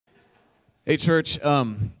Hey, church,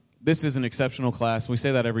 this is an exceptional class. We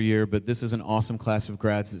say that every year, but this is an awesome class of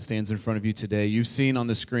grads that stands in front of you today. You've seen on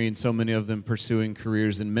the screen so many of them pursuing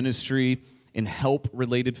careers in ministry, in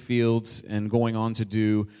help-related fields, and going on to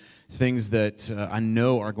do things that I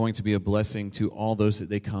know are going to be a blessing to all those that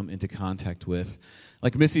they come into contact with.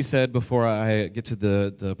 Like Missy said before I get to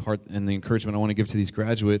the part and the encouragement I want to give to these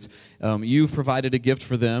graduates, you've provided a gift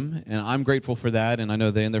for them, and I'm grateful for that, and I know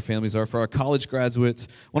they and their families are. For our college graduates,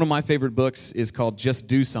 one of my favorite books is called Just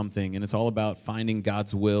Do Something, and it's all about finding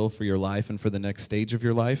God's will for your life and for the next stage of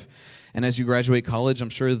your life. And as you graduate college, I'm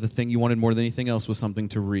sure the thing you wanted more than anything else was something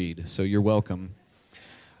to read, so you're welcome.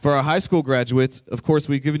 For our high school graduates, of course,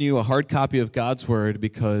 we've given you a hard copy of God's Word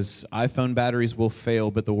because iPhone batteries will fail,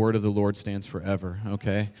 but the Word of the Lord stands forever,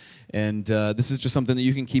 okay? And this is just something that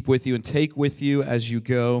you can keep with you and take with you as you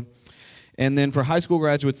go. And then for high school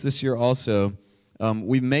graduates this year also,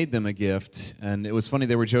 we made them a gift. And it was funny,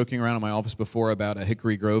 they were joking around in my office before about a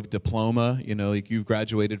Hickory Grove diploma. You know, like you've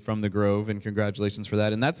graduated from the Grove, and congratulations for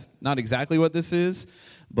that. And that's not exactly what this is,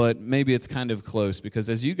 but maybe it's kind of close, because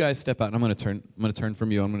as you guys step out, and I'm going to turn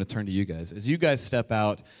from you, I'm going to turn to you guys. As you guys step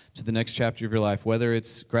out to the next chapter of your life, whether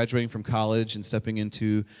it's graduating from college and stepping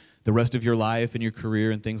into the rest of your life and your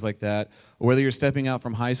career and things like that, or whether you're stepping out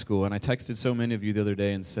from high school, and I texted so many of you the other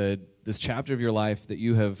day and said, this chapter of your life that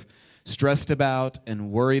you have stressed about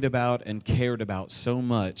and worried about and cared about so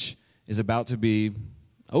much is about to be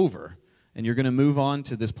over. And you're going to move on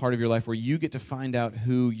to this part of your life where you get to find out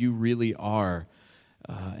who you really are.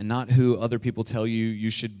 And not who other people tell you you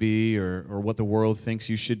should be or what the world thinks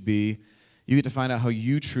you should be. You get to find out how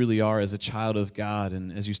you truly are as a child of God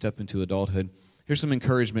and as you step into adulthood. Here's some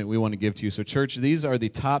encouragement we want to give to you. So, church, these are the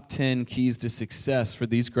top 10 keys to success for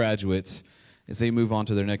these graduates as they move on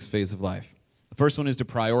to their next phase of life. The first one is to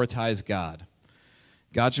prioritize God.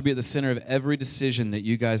 God should be at the center of every decision that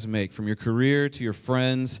you guys make, from your career to your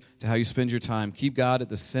friends to how you spend your time. Keep God at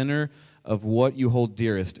the center of what you hold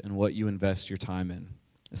dearest and what you invest your time in.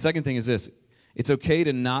 The second thing is this: it's okay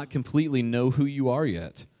to not completely know who you are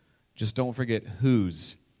yet. Just don't forget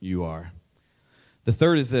whose you are. The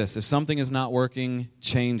third is this: if something is not working,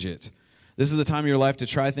 change it. This is the time of your life to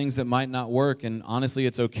try things that might not work, and honestly,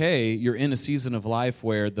 it's okay. You're in a season of life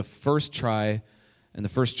where the first try and the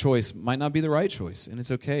first choice might not be the right choice, and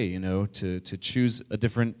it's okay, to choose a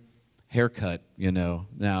different haircut,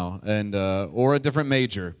 now, and or a different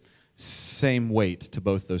major. Same weight to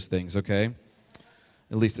both those things, okay?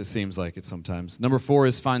 At least it seems like it sometimes. Number 4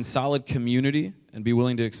 is find solid community and be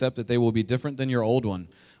willing to accept that they will be different than your old one.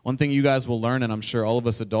 One thing you guys will learn, and I'm sure all of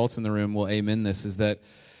us adults in the room will amen this, is that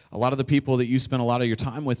a lot of the people that you spent a lot of your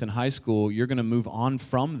time with in high school, you're going to move on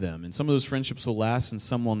from them. And some of those friendships will last and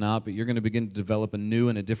some will not, but you're going to begin to develop a new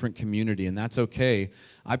and a different community, and that's okay.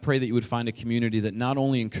 I pray that you would find a community that not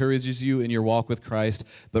only encourages you in your walk with Christ,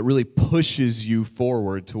 but really pushes you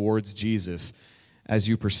forward towards Jesus as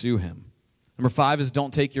you pursue Him. Number 5 is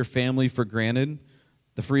don't take your family for granted.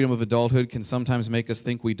 The freedom of adulthood can sometimes make us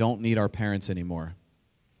think we don't need our parents anymore.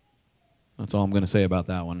 That's all I'm going to say about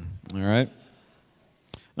that one, all right?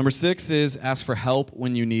 Number 6 is ask for help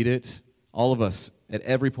when you need it. All of us, at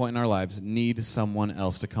every point in our lives, need someone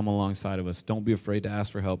else to come alongside of us. Don't be afraid to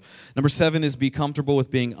ask for help. Number 7 is be comfortable with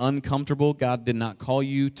being uncomfortable. God did not call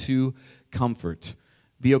you to comfort.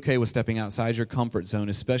 Be okay with stepping outside your comfort zone,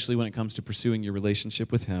 especially when it comes to pursuing your relationship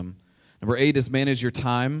with Him. Number 8 is manage your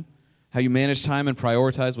time. How you manage time and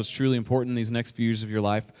prioritize what's truly important in these next few years of your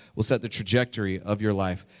life will set the trajectory of your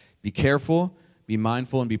life. Be careful, be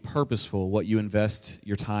mindful, and be purposeful what you invest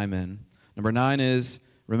your time in. Number 9 is,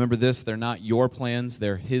 remember this, they're not your plans,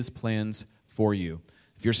 they're His plans for you.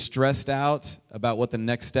 If you're stressed out about what the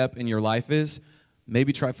next step in your life is,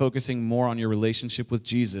 maybe try focusing more on your relationship with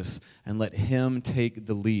Jesus and let Him take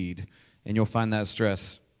the lead, and you'll find that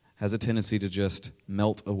stress has a tendency to just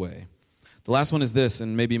melt away. The last one is this,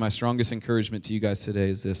 and maybe my strongest encouragement to you guys today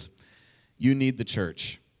is this: you need the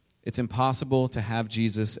church. It's impossible to have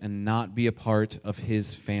Jesus and not be a part of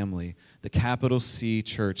His family, the capital C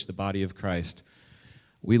church, the body of Christ.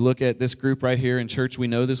 We look at this group right here in church, we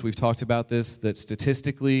know this, we've talked about this, that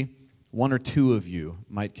statistically, 1 or 2 of you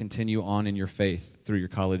might continue on in your faith through your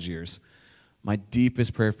college years. My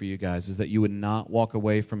deepest prayer for you guys is that you would not walk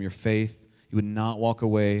away from your faith, you would not walk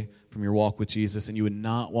away from your walk with Jesus, and you would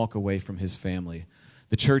not walk away from His family.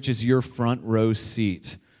 The church is your front row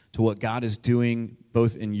seat to what God is doing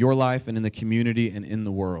both in your life and in the community and in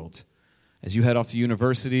the world. As you head off to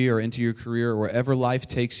university or into your career or wherever life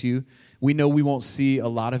takes you, we know we won't see a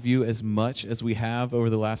lot of you as much as we have over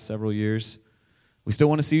the last several years. We still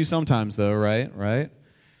want to see you sometimes, though, right?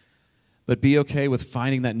 But be okay with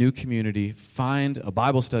finding that new community. Find a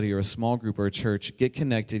Bible study or a small group or a church. Get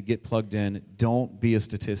connected, get plugged in. Don't be a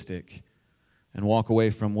statistic and walk away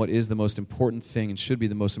from what is the most important thing and should be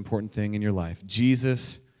the most important thing in your life,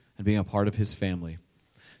 Jesus and being a part of his family.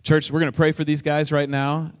 Church, we're going to pray for these guys right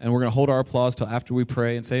now, and we're going to hold our applause till after we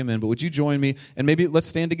pray and say amen. But would you join me, and maybe let's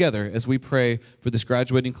stand together as we pray for this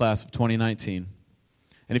graduating class of 2019.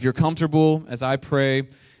 And if you're comfortable as I pray,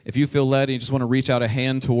 if you feel led and you just want to reach out a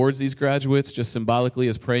hand towards these graduates, just symbolically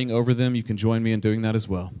as praying over them, you can join me in doing that as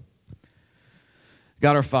well.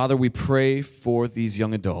 God our Father, we pray for these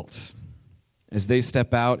young adults as they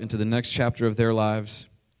step out into the next chapter of their lives.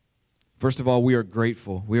 First of all, we are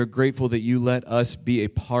grateful. We are grateful that you let us be a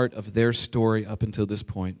part of their story up until this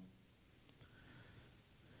point.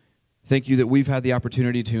 Thank you that we've had the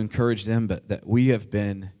opportunity to encourage them, but that we have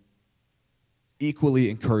been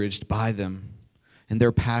equally encouraged by them and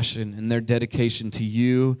their passion and their dedication to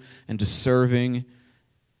you and to serving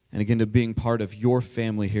and again to being part of your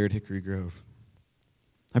family here at Hickory Grove.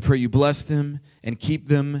 I pray you bless them and keep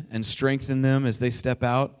them and strengthen them as they step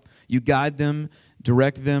out. You guide them,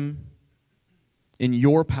 direct them in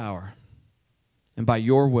your power and by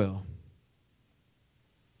your will.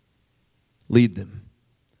 Lead them.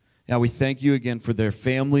 Now we thank you again for their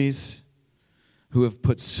families who have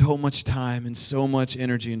put so much time and so much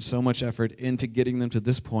energy and so much effort into getting them to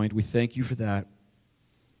this point. We thank you for that.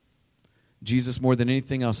 Jesus, more than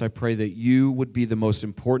anything else, I pray that you would be the most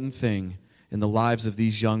important thing in the lives of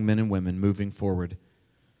these young men and women moving forward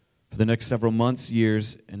for the next several months,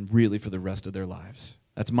 years, and really for the rest of their lives.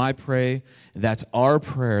 That's my prayer. That's our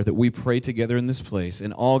prayer that we pray together in this place.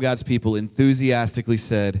 And all God's people enthusiastically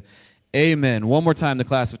said, amen. One more time, the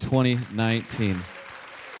class of 2019.